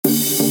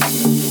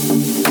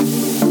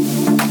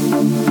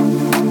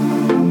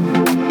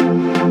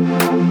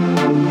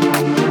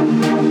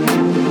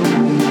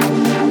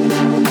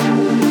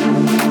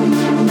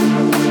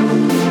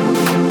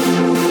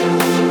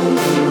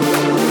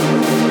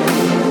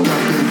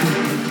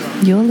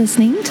You're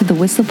listening to the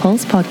Whistler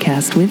Pulse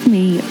podcast with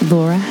me,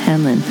 Laura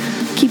Hanlon,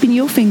 keeping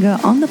your finger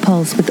on the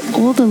pulse with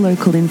all the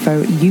local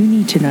info you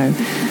need to know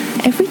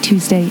every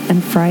Tuesday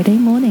and Friday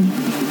morning.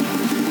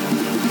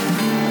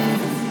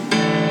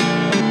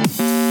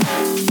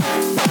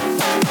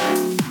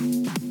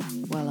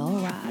 Well, all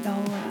right.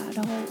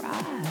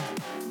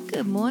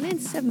 Good morning,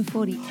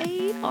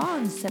 7:48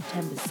 on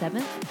September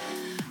 7th.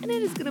 And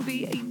it is going to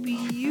be a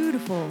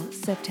beautiful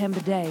September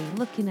day,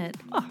 looking at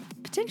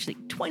potentially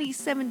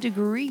 27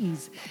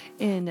 degrees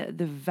in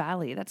the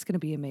valley. That's going to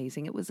be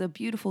amazing. It was a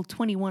beautiful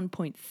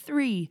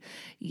 21.3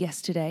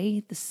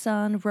 yesterday. The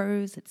sun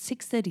rose at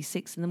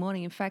 6:36 in the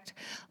morning. In fact,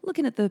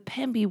 looking at the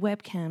Pemby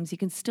webcams, you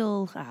can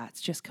still,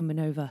 it's just coming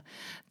over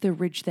the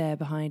ridge there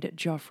behind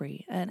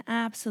Joffrey. An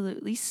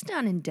absolutely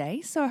stunning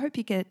day. So I hope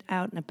you get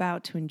out and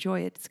about to enjoy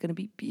it. It's going to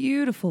be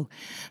beautiful.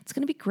 It's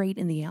going to be great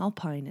in the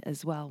Alpine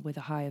as well, with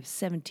a high of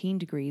 17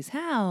 degrees.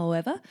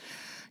 However,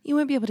 you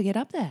won't be able to get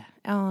up there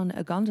on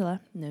a gondola.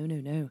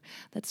 No.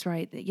 That's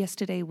right.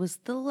 Yesterday was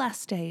the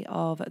last day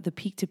of the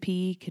peak to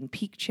peak and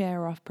peak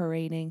chair off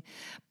parading.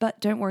 But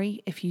don't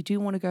worry, if you do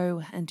want to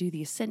go and do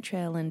the Ascent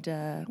Trail and,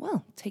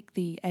 take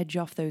the edge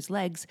off those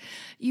legs,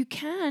 you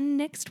can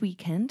next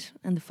weekend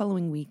and the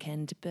following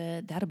weekend,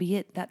 but that'll be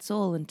it. That's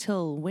all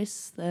until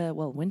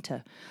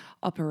winter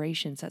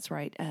operations. That's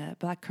right.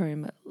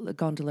 Blackcomb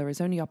Gondola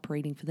is only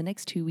operating for the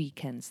next 2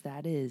 weekends.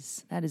 That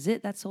is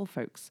it. That's all,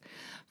 folks,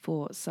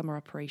 for summer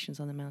operations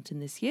on the mountain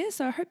this year.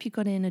 So I hope you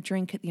got in a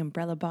drink at the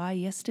Umbrella Bar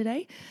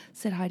yesterday,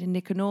 said hi to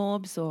Nick and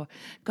Orbs, or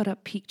got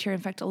up peak chair. In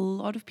fact, a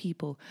lot of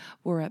people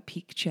were at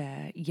peak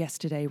chair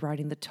yesterday,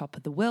 riding the top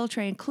of the World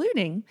Trail,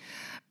 including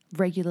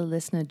regular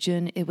listener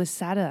Jun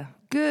Iwasada.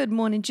 Good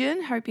morning,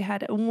 Jun. Hope you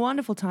had a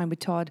wonderful time with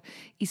Todd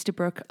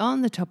Easterbrook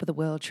on the top of the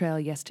World Trail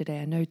yesterday.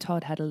 I know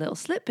Todd had a little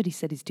slip, but he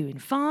said he's doing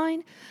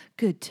fine.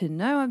 Good to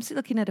know. I'm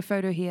looking at a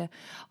photo here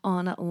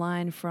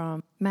online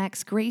from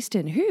Max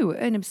Grayston, who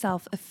earned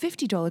himself a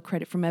 $50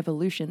 credit from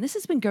Evolution. This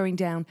has been going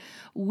down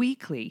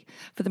weekly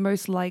for the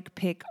most liked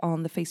pick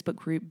on the Facebook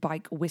group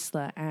Bike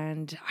Whistler.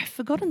 And I've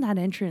forgotten that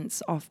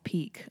entrance off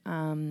peak,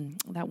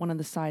 that one on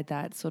the side,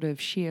 that sort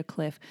of sheer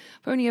cliff.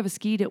 I've only ever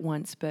skied it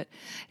once, but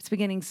it's been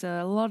getting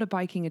a lot of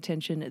biking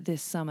attention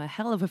this summer.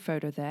 Hell of a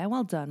photo there.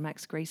 Well done,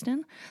 Max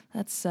Grayston.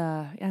 That's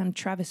and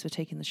Travis for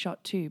taking the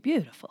shot too.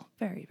 Beautiful.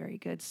 Very, very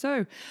good.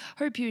 So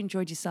hope you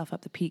enjoyed yourself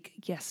up the peak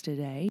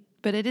yesterday.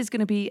 But it is going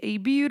to be a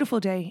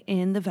beautiful day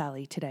in the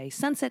valley today.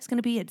 Sunset's going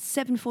to be at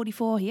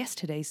 7:44.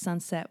 Yesterday's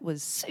sunset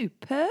was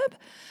superb.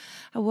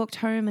 I walked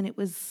home and it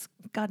was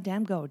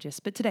goddamn gorgeous.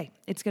 But today,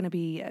 it's going to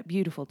be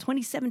beautiful.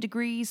 27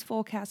 degrees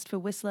forecast for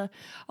Whistler,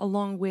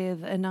 along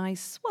with a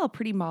nice,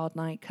 pretty mild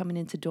night coming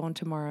into dawn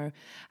tomorrow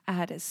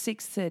at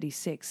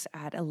 6:36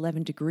 at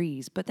 11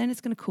 degrees. But then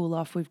it's going to cool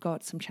off. We've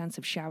got some chance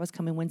of showers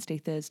coming Wednesday,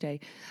 Thursday,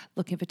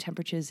 looking for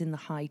temperatures in the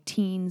high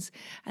teens.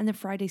 And then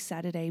Friday,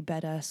 Saturday,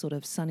 better, sort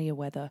of sunnier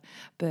weather.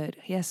 But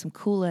yeah, some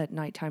cooler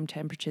nighttime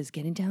temperatures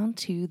getting down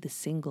to the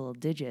single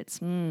digits.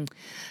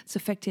 It's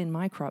affecting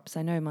my crops.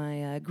 I know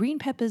my green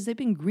peppers, they've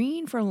been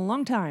green for a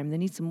long time. They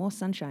need some more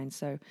sunshine.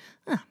 So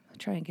I'll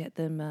try and get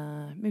them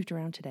moved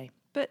around today.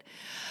 But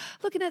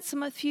looking at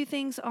a few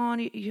things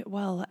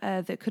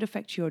that could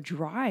affect your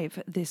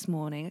drive this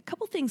morning. A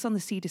couple things on the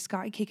Sea to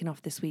Sky kicking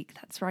off this week.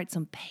 That's right,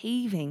 some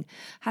paving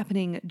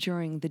happening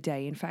during the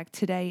day. In fact,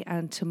 today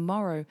and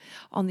tomorrow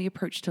on the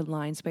approach to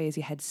Lions Bay as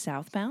you head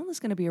southbound, there's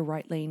going to be a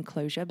right lane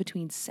closure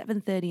between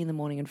 7:30 in the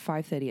morning and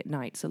 5:30 at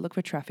night. So look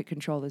for traffic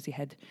control as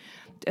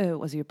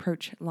you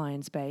approach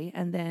Lions Bay.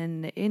 And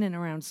then in and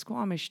around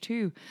Squamish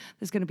too,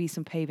 there's going to be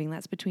some paving.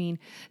 That's between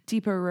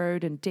Depot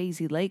Road and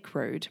Daisy Lake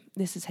Road.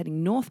 This is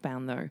heading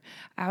northbound, though,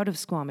 out of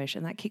Squamish,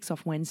 and that kicks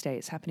off Wednesday.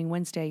 It's happening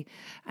Wednesday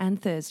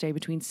and Thursday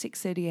between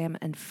 6:30 a.m.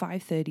 and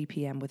 5:30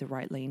 p.m. with a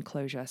right lane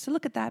closure. So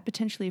look at that,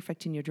 potentially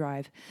affecting your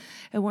drive.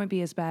 It won't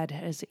be as bad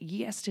as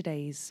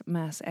yesterday's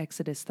mass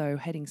exodus, though,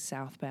 heading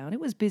southbound. It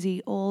was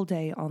busy all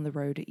day on the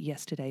road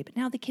yesterday, but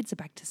now the kids are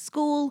back to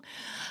school.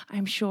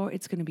 I'm sure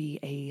it's going to be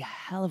a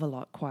hell of a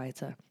lot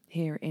quieter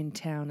here in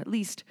town, at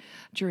least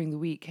during the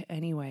week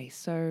anyway.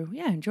 So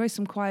yeah, enjoy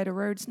some quieter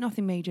roads.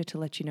 Nothing major to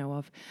let you know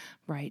of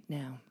right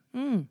now.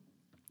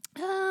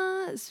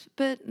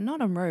 But not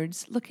on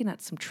roads, looking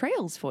at some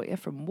trails for you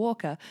from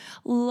Walker.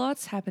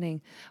 Lots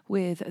happening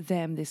with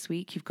them this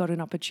week. You've got an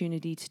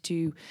opportunity to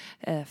do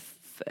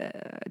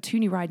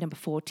Toonie Ride number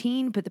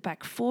 14, but the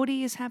back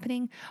 40 is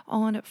happening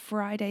on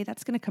Friday.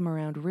 That's going to come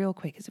around real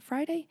quick. Is it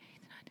Friday?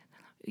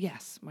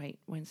 Yes, wait,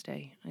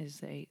 Wednesday is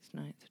the 8th,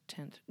 9th,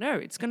 10th. No,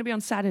 it's going to be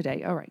on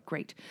Saturday. All right,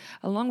 great.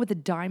 Along with the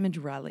Diamond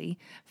Rally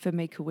for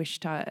Make-A-Wish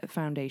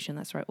Foundation.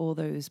 That's right, all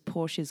those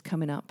Porsches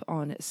coming up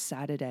on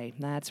Saturday.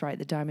 That's right,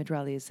 the Diamond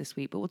Rally is this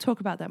week, but we'll talk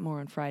about that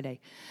more on Friday,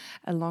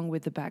 along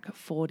with the back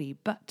 40.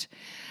 But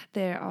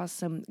there are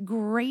some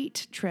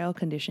great trail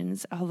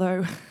conditions,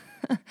 although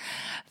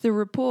the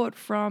report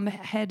from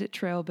head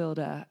trail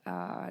builder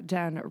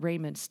Dan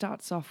Raymond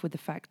starts off with the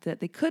fact that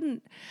they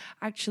couldn't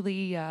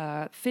actually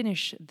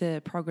finish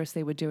the progress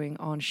they were doing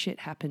on Shit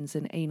Happens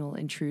and Anal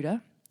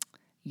Intruder.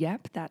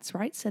 Yep, that's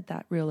right. Said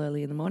that real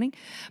early in the morning.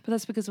 But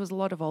that's because there was a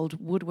lot of old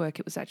woodwork.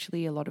 It was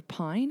actually a lot of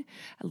pine,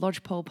 a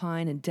lodgepole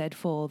pine and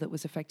deadfall that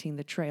was affecting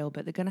the trail.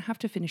 But they're going to have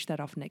to finish that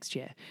off next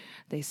year.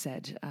 They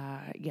said,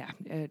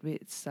 they're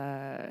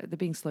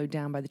being slowed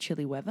down by the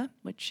chilly weather,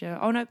 which,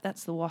 oh no,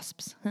 that's the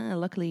wasps.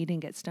 Luckily you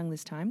didn't get stung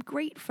this time.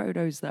 Great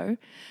photos though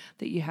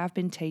that you have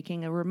been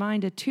taking. A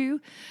reminder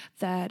too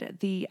that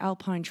the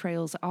alpine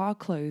trails are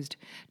closed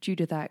due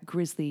to that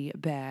grizzly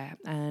bear,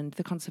 and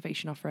the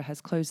conservation officer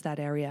has closed that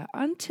area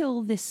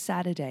until this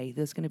Saturday.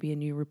 There's going to be a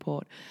new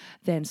report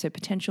then. So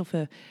potential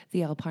for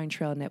the Alpine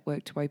Trail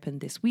Network to open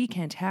this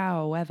weekend.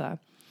 However,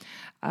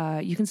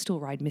 you can still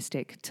ride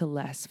Mystic to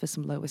less for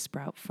some lower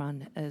sprout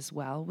fun as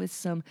well,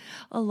 with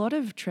a lot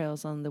of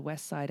trails on the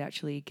west side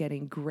actually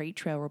getting great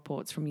trail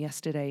reports from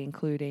yesterday,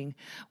 including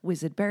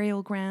Wizard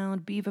Burial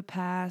Ground, Beaver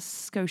Pass,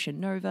 Scotia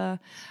Nova,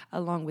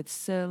 along with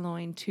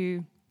Sirloin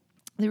too.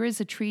 There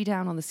is a tree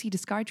down on the Cedar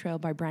Sky Trail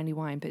by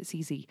Brandywine, but it's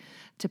easy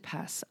to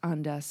pass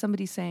under.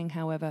 Somebody's saying,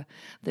 however,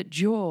 that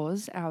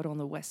Jaws out on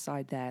the west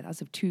side there,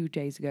 as of 2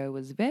 days ago,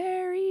 was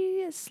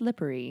very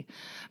slippery,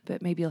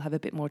 but maybe you'll have a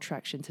bit more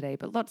traction today.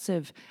 But lots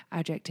of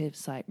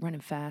adjectives like running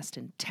fast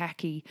and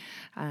tacky,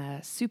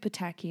 super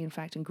tacky, in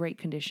fact, in great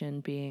condition,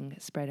 being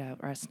spread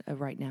out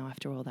right now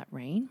after all that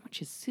rain,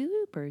 which is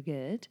super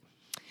good.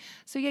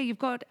 So yeah, you've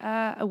got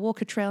a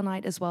Walker Trail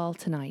Night as well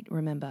tonight,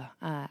 remember,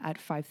 at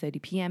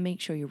 5:30 p.m. Make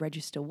sure you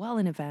register well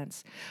in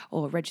advance,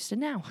 or register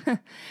now,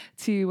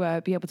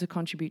 to be able to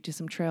contribute to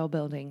some trail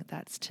building.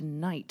 That's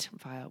tonight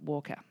via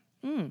Walker.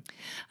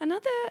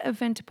 Another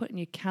event to put in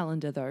your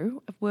calendar,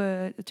 though,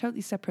 were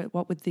totally separate.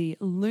 What with the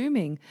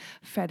looming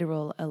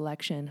federal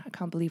election, I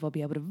can't believe I'll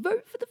be able to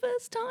vote for the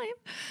first time.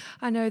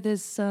 I know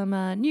there's some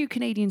new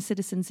Canadian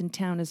citizens in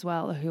town as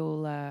well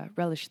who'll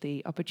relish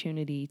the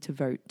opportunity to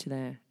vote to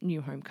their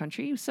new home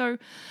country. So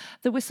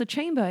the Whistler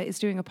Chamber is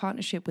doing a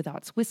partnership with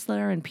Arts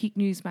Whistler and Peak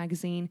News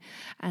Magazine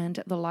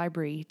and the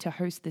library to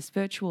host this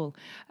virtual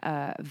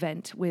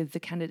event with the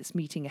candidates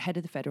meeting ahead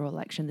of the federal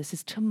election. This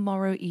is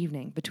tomorrow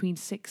evening between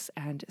 6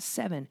 and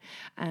 7,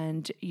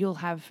 and you'll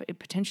have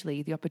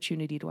potentially the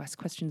opportunity to ask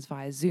questions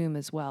via Zoom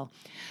as well.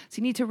 So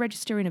you need to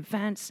register in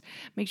advance.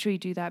 Make sure you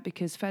do that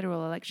because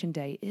federal election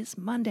day is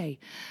Monday,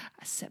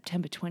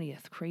 September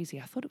 20th. Crazy.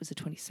 I thought it was the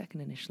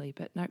 22nd initially,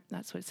 but no,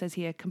 that's what it says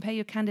here. Compare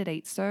your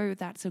candidates. So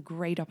that's a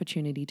great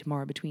opportunity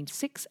tomorrow between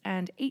 6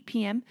 and 8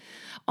 p.m.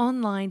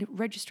 Online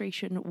register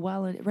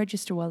well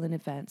in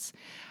advance,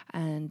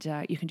 and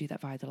you can do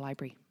that via the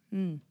library.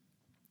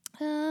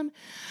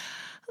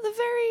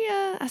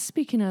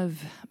 Speaking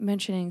of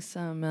mentioning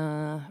some,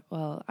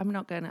 I'm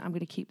going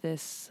to keep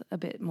this a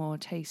bit more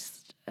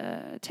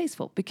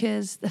tasteful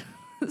because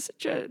there's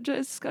a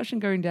discussion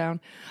going down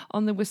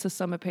on the Whistler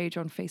Summer page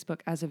on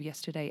Facebook as of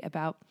yesterday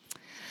about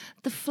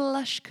the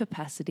flush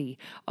capacity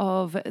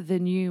of the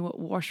new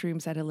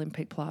washrooms at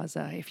Olympic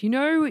Plaza. If you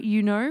know,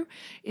 you know.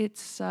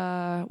 It's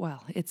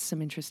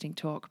some interesting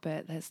talk,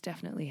 but that's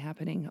definitely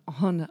happening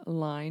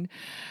online.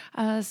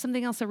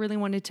 Something else I really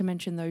wanted to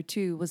mention, though,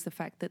 too, was the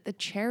fact that the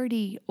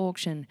charity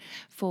auction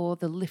for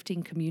the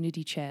lifting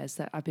community chairs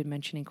that I've been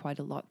mentioning quite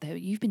a lot,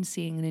 that you've been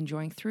seeing and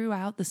enjoying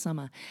throughout the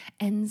summer,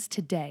 ends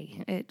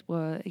today.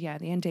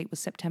 The end date was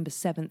September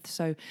 7th.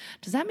 So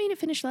does that mean it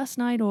finished last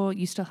night, or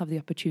you still have the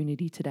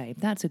opportunity today?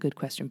 That's a good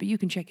question, but you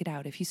can check it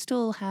out. If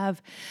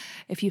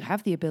you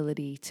have the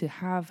ability to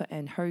have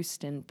and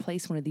host and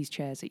place one of these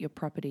chairs at your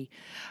property,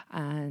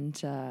 and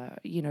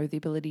the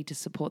ability to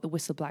support the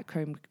Whistler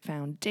Blackcomb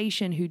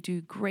Foundation, who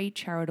do great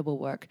charitable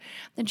work,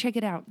 then check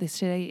it out.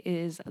 Today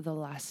is the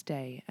last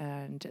day,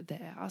 and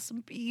there are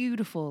some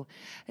beautiful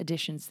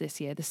additions this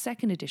year. The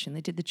second edition,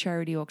 they did the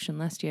charity auction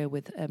last year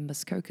with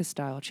Muskoka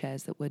style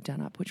chairs that were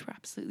done up, which were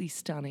absolutely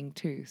stunning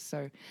too.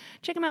 So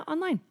check them out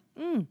online.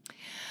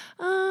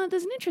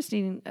 There's an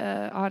interesting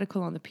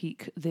article on the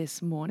Peak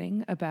this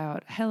morning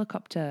about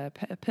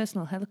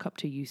personal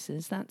helicopter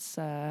uses. That's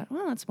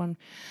one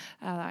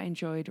I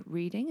enjoyed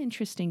reading.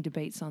 Interesting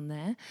debates on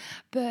there.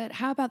 But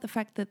how about the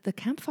fact that the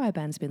campfire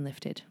ban's been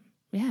lifted?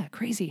 Yeah,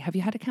 crazy. Have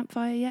you had a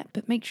campfire yet?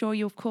 But make sure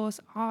you, of course,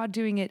 are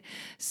doing it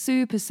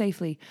super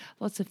safely.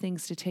 Lots of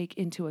things to take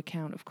into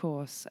account, of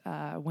course,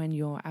 when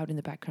you're out in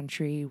the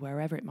backcountry,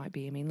 wherever it might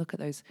be. I mean, look at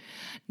those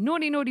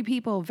naughty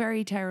people,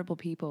 very terrible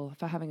people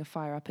for having a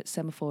fire up at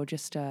Semaphore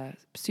just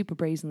super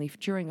brazenly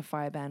during a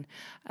fire ban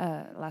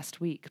last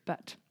week.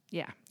 But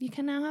yeah, you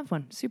can now have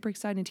one. Super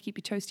exciting to keep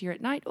you toastier at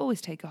night.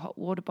 Always take a hot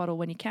water bottle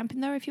when you're camping,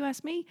 though, if you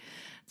ask me.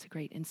 It's a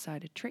great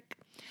insider trick.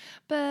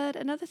 But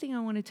another thing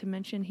I wanted to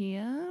mention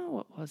here,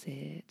 what was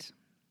it?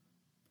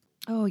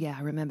 Oh, yeah,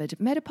 I remembered.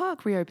 Meadow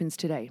Park reopens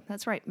today.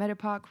 That's right, Meadow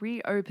Park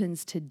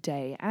reopens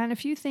today. And a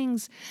few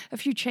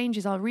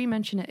changes. I'll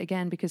re-mention it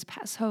again because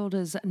pass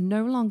holders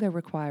no longer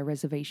require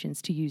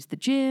reservations to use the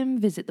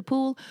gym, visit the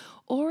pool,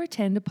 or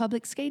attend a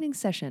public skating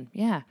session.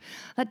 Yeah,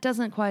 that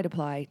doesn't quite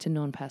apply to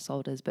non-pass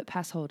holders, but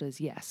pass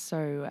holders, yes.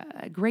 So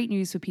great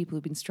news for people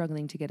who've been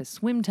struggling to get a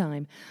swim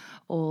time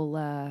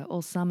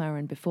all summer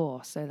and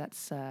before. So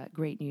that's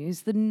great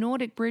news. The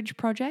Nordic Bridge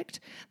project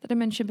that I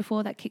mentioned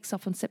before, that kicks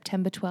off on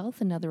September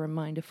 12th. Another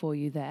reminder for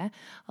you there.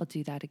 I'll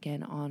do that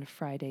again on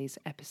Friday's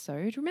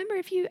episode. Remember,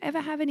 if you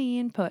ever have any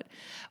input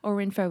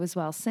or info as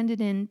well, send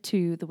it in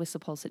to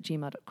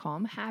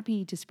thewhistlepulse@gmail.com.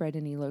 Happy to spread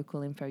any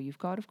local info you've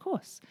got, of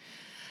course.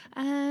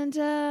 And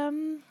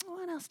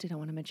what else did I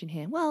want to mention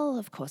here? Well,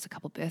 of course, a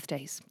couple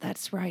birthdays.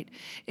 That's right.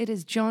 It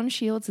is John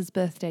Shields'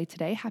 birthday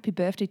today. Happy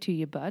birthday to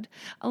you, bud.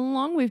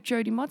 Along with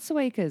Jody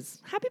Motsawakers.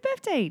 Happy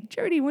birthday,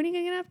 Jody. What are you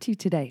getting up to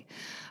today?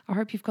 I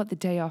hope you've got the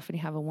day off and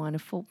you have a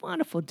wonderful,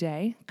 wonderful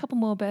day. A couple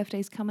more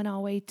birthdays coming our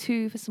way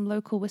too for some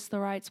local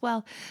Whistlerites.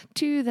 Well,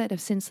 two that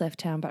have since left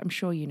town, but I'm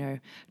sure you know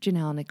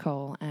Janelle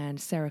Nicole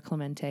and Sarah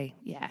Clemente.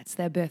 Yeah, it's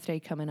their birthday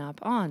coming up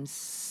on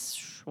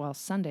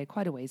Sunday,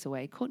 quite a ways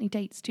away. Courtney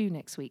dates too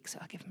next week, so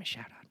I'll give them a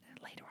shout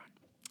out later on.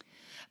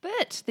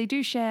 But they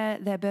do share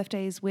their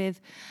birthdays with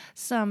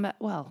some,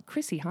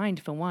 Chrissy Hind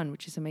for one,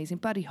 which is amazing.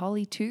 Buddy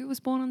Holly too was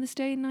born on this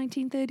day in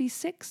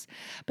 1936.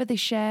 But they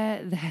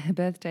share their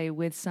birthday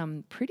with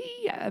some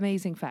pretty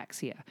amazing facts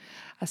here.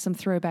 Some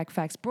throwback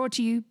facts brought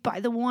to you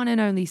by the one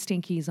and only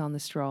Stinkies on the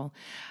Stroll.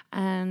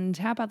 And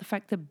how about the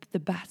fact that the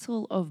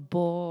Battle of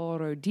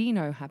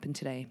Borodino happened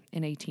today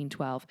in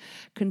 1812,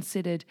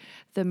 considered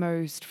the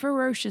most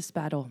ferocious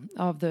battle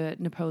of the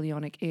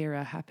Napoleonic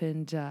era,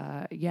 happened,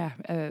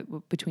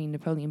 between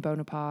Napoleon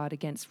Bonaparte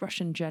against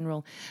Russian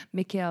General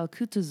Mikhail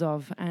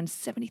Kutuzov, and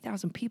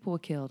 70,000 people were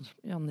killed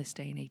on this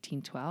day in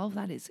 1812.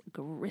 That is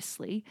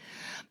grisly.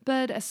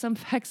 But some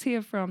facts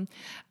here from,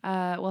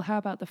 how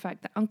about the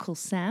fact that Uncle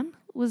Sam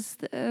was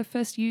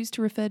first used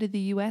to refer to the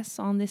US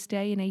on this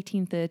day in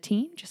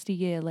 1813, just a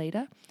year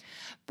later.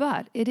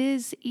 But it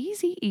is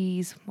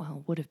Eazy-E's,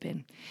 would have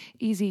been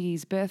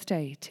Eazy-E's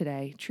birthday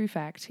today. True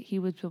fact, he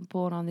was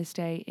born on this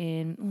day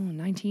in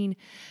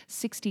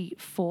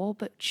 1964,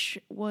 which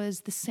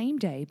was the same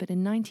day, but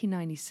in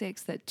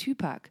 1996, that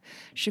Tupac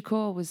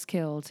Shakur was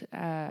killed.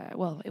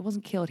 It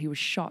wasn't killed, he was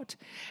shot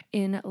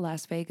in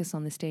Las Vegas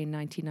on this day in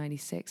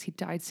 1996. He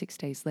died 6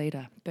 days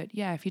later. But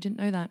yeah, if you didn't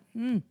know that,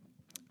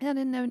 I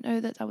didn't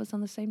know that was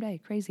on the same day.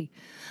 Crazy.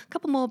 A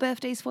couple more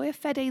birthdays for you.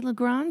 Fede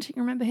Legrand, you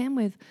remember him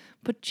with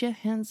Put Your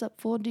Hands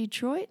Up for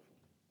Detroit?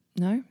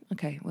 No?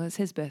 Okay, well, it's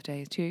his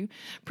birthday too.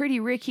 Pretty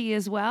Ricky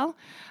as well.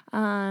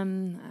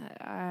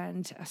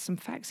 And some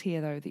facts here,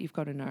 though, that you've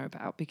got to know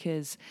about,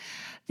 because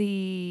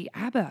the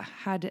ABBA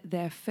had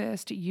their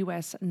first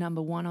US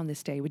 #1 on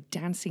this day with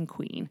Dancing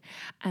Queen,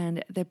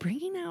 and they're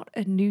bringing out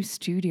a new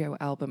studio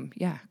album,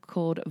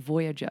 called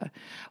Voyager.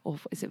 Or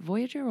is it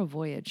Voyager or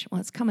Voyage? Well,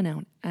 it's coming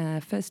out.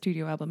 First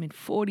studio album in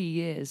 40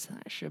 years.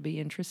 That should be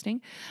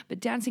interesting.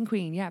 But Dancing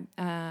Queen,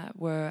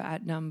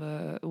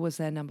 was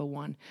their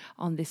 #1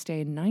 on this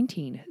day in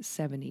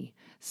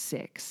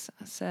 1976.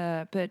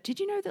 But did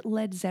you know that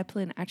Led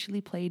Zeppelin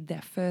actually played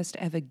their first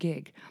ever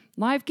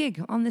live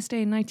gig on this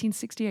day in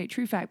 1968?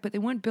 True fact, but they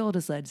weren't billed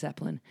as Led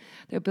Zeppelin.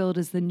 They were billed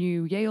as the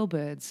New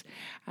Yalebirds.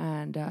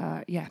 And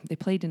they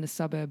played in a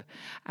suburb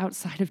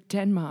outside of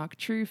Denmark.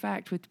 True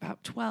fact, with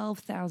about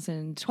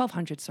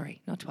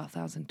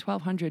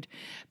 1,200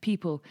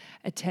 people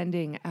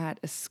attending at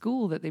a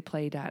school that they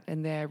played at.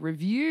 And their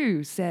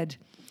review said,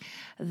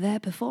 their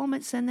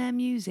performance and their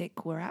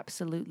music were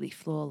absolutely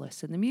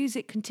flawless, and the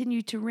music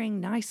continued to ring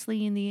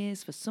nicely in the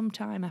ears for some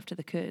time after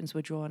the curtains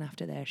were drawn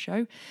after their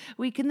show.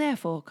 We can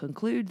therefore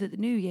conclude that the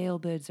new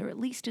Yalebirds are at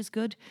least as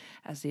good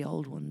as the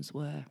old ones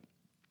were.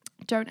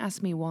 Don't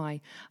ask me why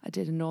I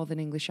did a Northern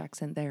English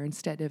accent there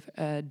instead of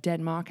a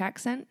Denmark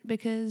accent,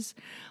 because,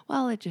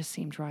 it just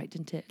seemed right,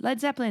 didn't it?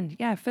 Led Zeppelin,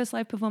 first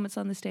live performance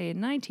on this day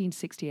in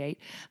 1968.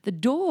 The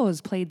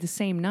Doors played the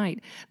same night.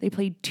 They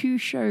played 2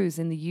 shows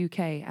in the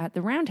UK at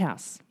the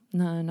Roundhouse.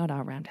 No, not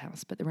our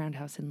Roundhouse, but the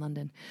Roundhouse in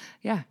London.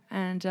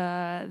 And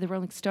the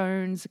Rolling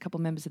Stones, a couple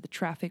members of the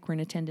Traffic were in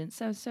attendance.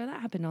 So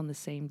that happened on the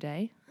same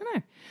day. I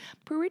know,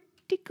 pretty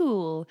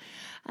cool.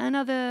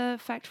 Another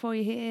fact for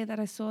you here that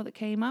I saw that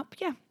came up,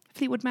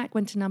 Fleetwood Mac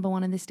went to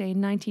 #1 on this day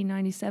in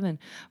 1997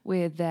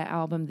 with their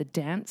album The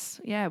Dance,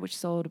 which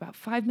sold about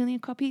 5 million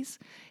copies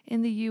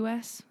in the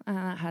US.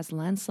 It has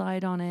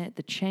Landslide on it,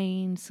 The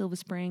Chain, Silver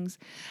Springs,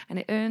 and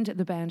it earned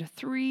the band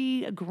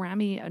 3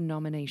 Grammy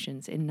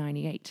nominations in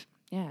 98.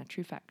 Yeah,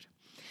 true fact.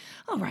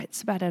 All right,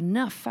 it's about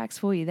enough facts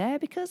for you there,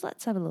 because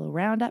let's have a little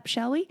roundup,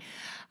 shall we?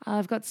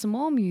 I've got some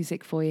more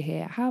music for you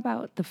here. How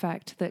about the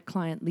fact that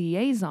Client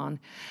Liaison,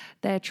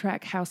 their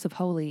track House of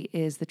Holy,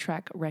 is the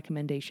track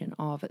recommendation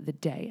of the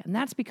day. And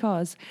that's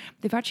because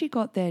they've actually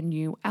got their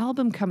new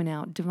album coming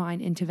out, Divine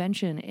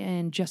Intervention,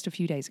 in just a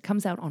few days. It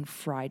comes out on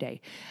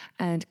Friday.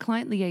 And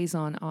Client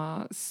Liaison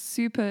are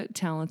super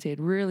talented,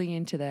 really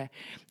into their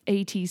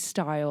 80s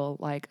style,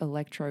 like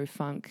electro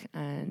funk,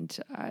 and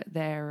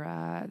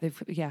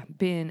they've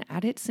been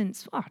at it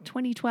since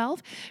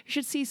 2012. You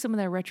should see some of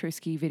their retro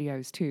ski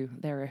videos too.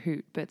 They're a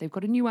hoot. But they've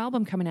got a new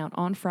album coming out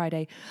on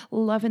Friday.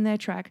 Loving their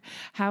track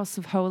House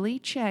of Holy.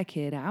 Check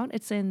it out.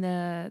 It's in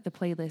the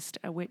playlist,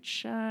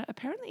 which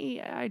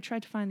apparently I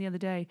tried to find the other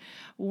day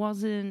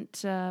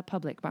wasn't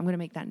public, but I'm going to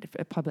make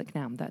that public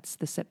now. That's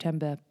the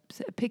September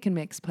Pick and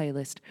Mix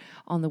playlist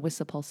on the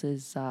Whistle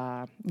Pulse's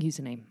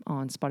username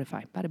on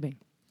Spotify. Bada bing.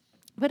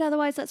 But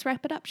otherwise, let's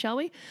wrap it up, shall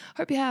we?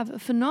 Hope you have a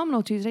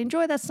phenomenal Tuesday.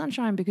 Enjoy that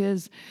sunshine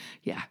because,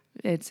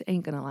 it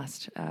ain't going to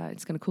last.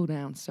 It's going to cool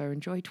down. So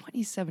enjoy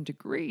 27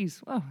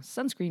 degrees. Oh,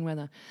 sunscreen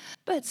weather.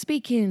 But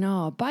speaking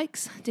of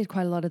bikes, did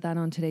quite a lot of that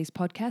on today's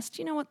podcast.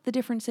 You know what the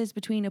difference is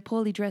between a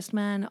poorly dressed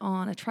man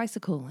on a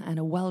tricycle and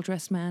a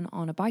well-dressed man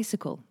on a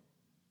bicycle?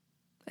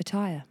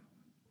 Attire.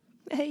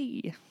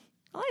 Hey,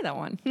 I like that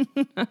one.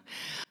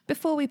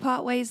 Before we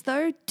part ways,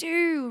 though,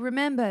 do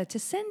remember to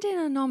send in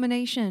a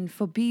nomination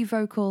for Be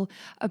Vocal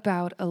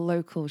About a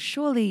Local.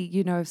 Surely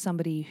you know of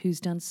somebody who's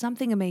done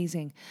something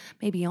amazing,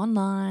 maybe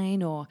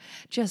online or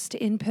just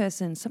in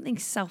person, something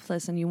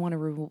selfless, and you want to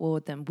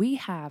reward them. We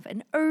have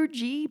an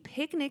OG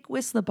picnic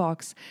whistler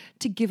box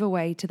to give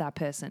away to that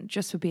person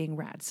just for being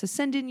rad. So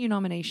send in your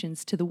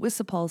nominations to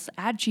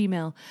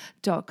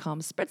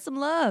thewhistlepulse@gmail.com. Spread some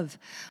love.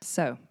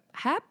 So,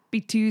 happy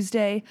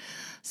Tuesday.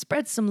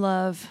 Spread some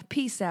love.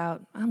 Peace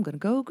out. I'm going to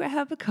go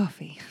grab a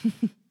coffee.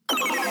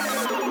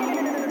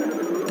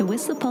 The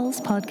Whistler Pulse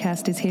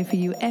podcast is here for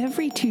you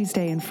every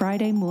Tuesday and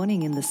Friday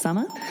morning in the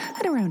summer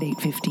at around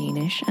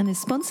 8:15ish and is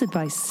sponsored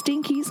by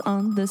Stinkies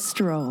on the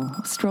Stroll.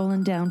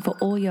 Strolling down for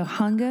all your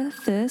hunger,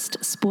 thirst,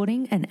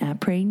 sporting and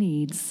après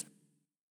needs.